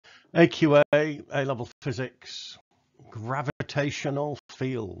AQA A Level Physics, Gravitational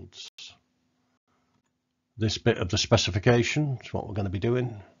Fields. This bit of the specification is what we're going to be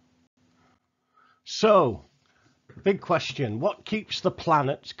doing. So, big question, what keeps the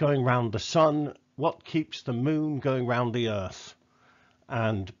planets going round the sun? What keeps the moon going round the earth?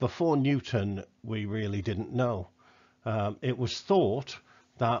 And before Newton, we really didn't know. It was thought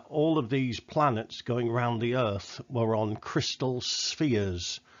that all of these planets going round the earth were on crystal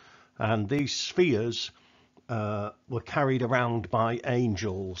spheres. And these spheres were carried around by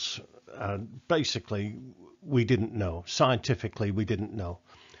angels. Basically, we didn't know. Scientifically, we didn't know.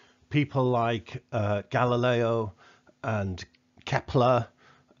 People like Galileo and Kepler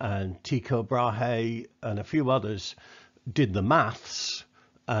and Tycho Brahe and a few others did the maths,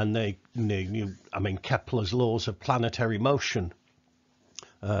 and they knew, I mean, Kepler's laws of planetary motion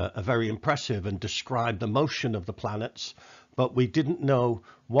are very impressive and describe the motion of the planets, but we didn't know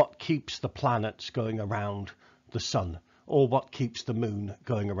what keeps the planets going around the sun or what keeps the moon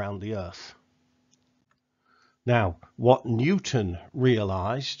going around the earth. Now, what Newton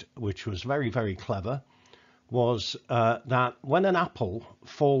realized, which was very, very clever, was that when an apple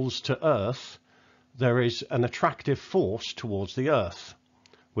falls to earth, there is an attractive force towards the earth,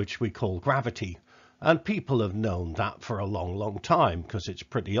 which we call gravity. And people have known that for a long, long time, because it's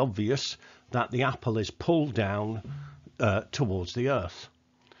pretty obvious that the apple is pulled down towards the earth.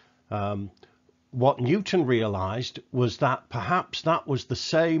 What Newton realized was that perhaps that was the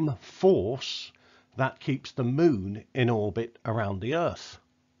same force that keeps the moon in orbit around the earth.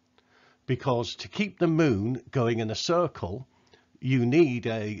 Because to keep the moon going in a circle, you need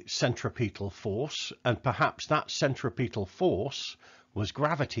a centripetal force, and perhaps that centripetal force was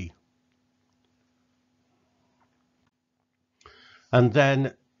gravity. And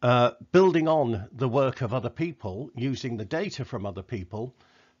then building on the work of other people, using the data from other people,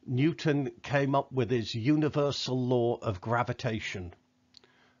 Newton came up with his universal law of gravitation.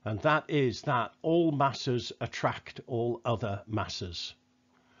 And that is that all masses attract all other masses.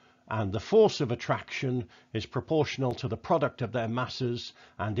 And the force of attraction is proportional to the product of their masses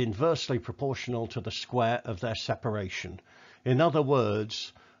and inversely proportional to the square of their separation. In other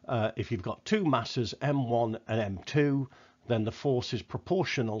words, if you've got two masses, M1 and M2, then the force is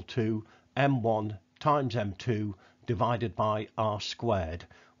proportional to M1 times M2 divided by R squared,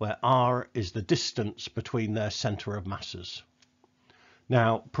 where R is the distance between their center of masses.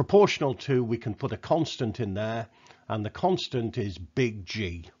 Now, proportional to, we can put a constant in there, and the constant is big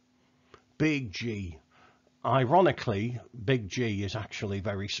G. Big G. Ironically, big G is actually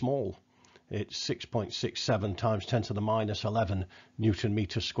very small. It's 6.67 times 10 to the minus 11 Newton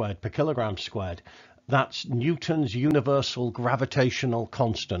meters squared per kilogram squared. That's Newton's universal gravitational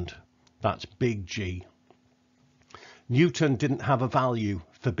constant. That's big G. Newton didn't have a value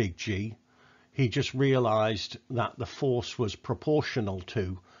for big G. He just realized that the force was proportional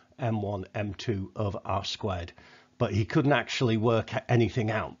to M1, M2 of R squared. But he couldn't actually work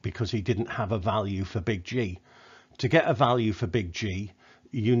anything out because he didn't have a value for big G. To get a value for big G,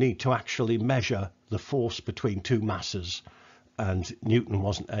 you need to actually measure the force between two masses, and Newton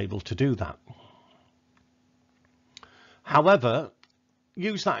wasn't able to do that. However,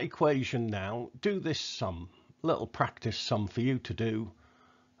 use that equation now, do this sum, little practice sum for you to do,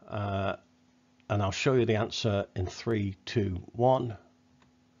 and I'll show you the answer in 3, 2, 1.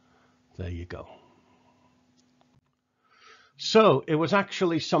 There you go. So it was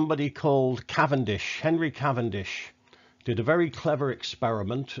actually somebody called Cavendish, Henry Cavendish, did a very clever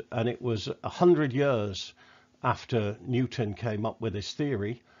experiment, and it was 100 years after Newton came up with his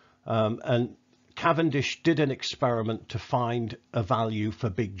theory, and Cavendish did an experiment to find a value for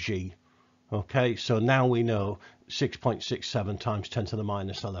big G. Okay, so now we know 6.67 times 10 to the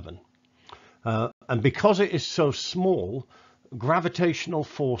minus 11. And because it is so small, gravitational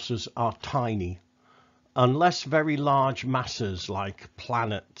forces are tiny. Unless very large masses like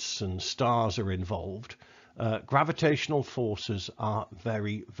planets and stars are involved, gravitational forces are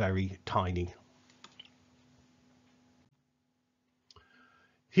very, very tiny.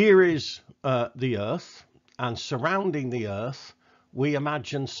 Here is the Earth, and surrounding the Earth, we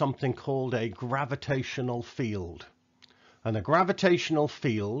imagine something called a gravitational field. And a gravitational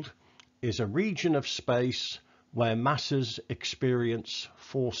field is a region of space where masses experience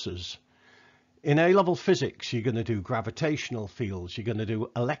forces. In A-level physics, you're going to do gravitational fields, you're going to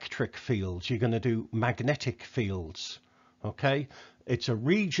do electric fields, you're going to do magnetic fields, okay? It's a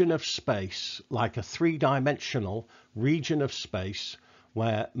region of space, like a three-dimensional region of space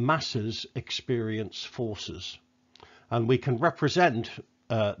where masses experience forces. And we can represent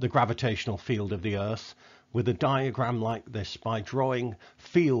the gravitational field of the Earth with a diagram like this by drawing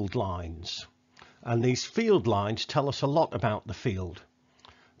field lines. And these field lines tell us a lot about the field.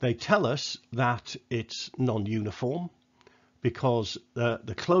 They tell us that it's non-uniform, because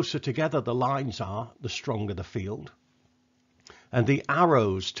the closer together the lines are, the stronger the field. And the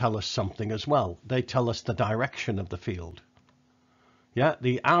arrows tell us something as well. They tell us the direction of the field. Yeah,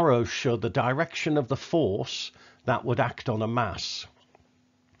 the arrows show the direction of the force that would act on a mass.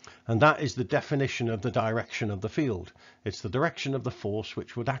 And that is the definition of the direction of the field. It's the direction of the force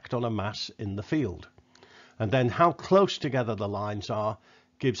which would act on a mass in the field. And then how close together the lines are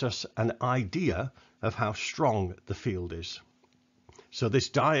gives us an idea of how strong the field is. So this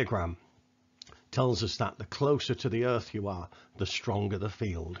diagram tells us that the closer to the Earth you are, the stronger the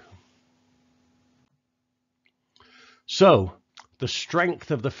field. So the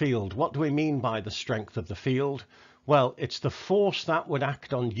strength of the field. What do we mean by the strength of the field? Well, it's the force that would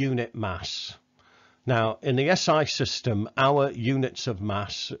act on unit mass. Now, in the SI system, our units of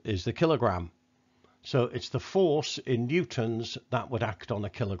mass is the kilogram. So it's the force in newtons that would act on a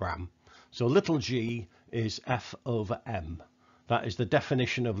kilogram. So little g is F over m. That is the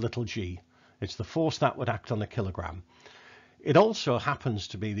definition of little g. It's the force that would act on a kilogram. It also happens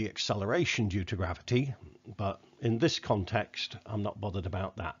to be the acceleration due to gravity, but in this context, I'm not bothered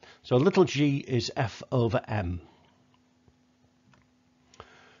about that. So little g is F over m.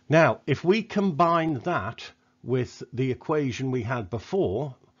 Now, if we combine that with the equation we had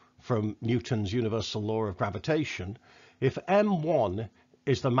before from Newton's universal law of gravitation, if m1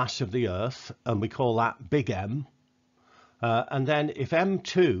 is the mass of the Earth, and we call that big M, and then if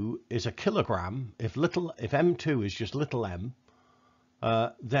m2 is a kilogram, if m2 is just little m,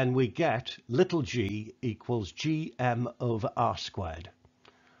 then we get little g equals gm over r squared.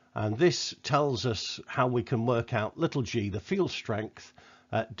 And this tells us how we can work out little g, the field strength,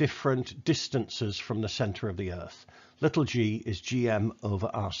 at different distances from the center of the Earth. Little g is gm over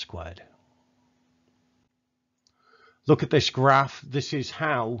r squared. Look at this graph. This is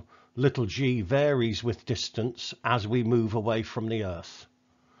how little g varies with distance as we move away from the Earth.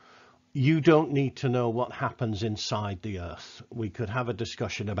 You don't need to know what happens inside the Earth. We could have a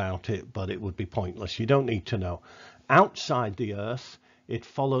discussion about it, but it would be pointless. You don't need to know. Outside the Earth, it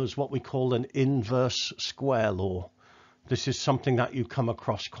follows what we call an inverse square law. This is something that you come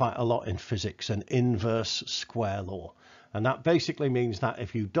across quite a lot in physics, an inverse square law. And that basically means that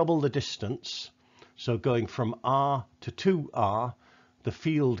if you double the distance, so going from r to 2r, the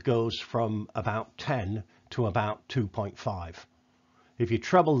field goes from about 10 to about 2.5. If you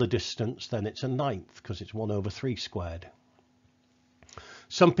treble the distance, then it's a ninth, because it's 1 over 3 squared.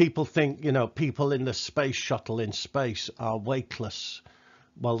 Some people think, you know, people in the space shuttle in space are weightless.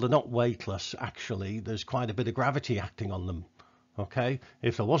 Well, they're not weightless, actually. There's quite a bit of gravity acting on them. Okay?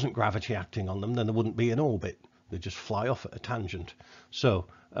 If there wasn't gravity acting on them, then they wouldn't be in orbit. They'd just fly off at a tangent. So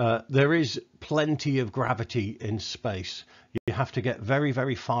there is plenty of gravity in space. You have to get very,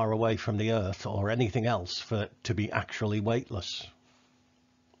 very far away from the Earth or anything else for it to be actually weightless.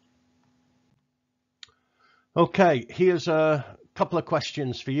 Okay, here's a couple of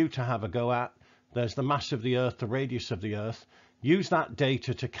questions for you to have a go at. There's the mass of the Earth, the radius of the Earth. Use that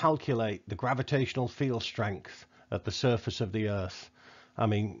data to calculate the gravitational field strength at the surface of the Earth. I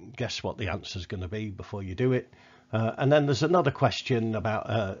mean, guess what the answer is going to be before you do it. And then there's another question about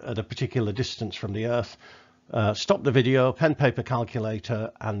at a particular distance from the Earth. Stop the video, pen, paper,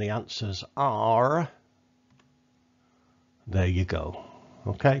 calculator, and the answers are... There you go.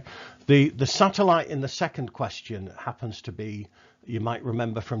 Okay. The satellite in the second question happens to be, you might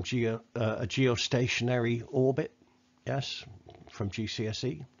remember from a geostationary orbit. Yes, from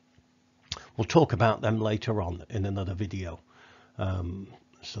GCSE. We'll talk about them later on in another video.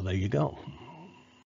 So there you go.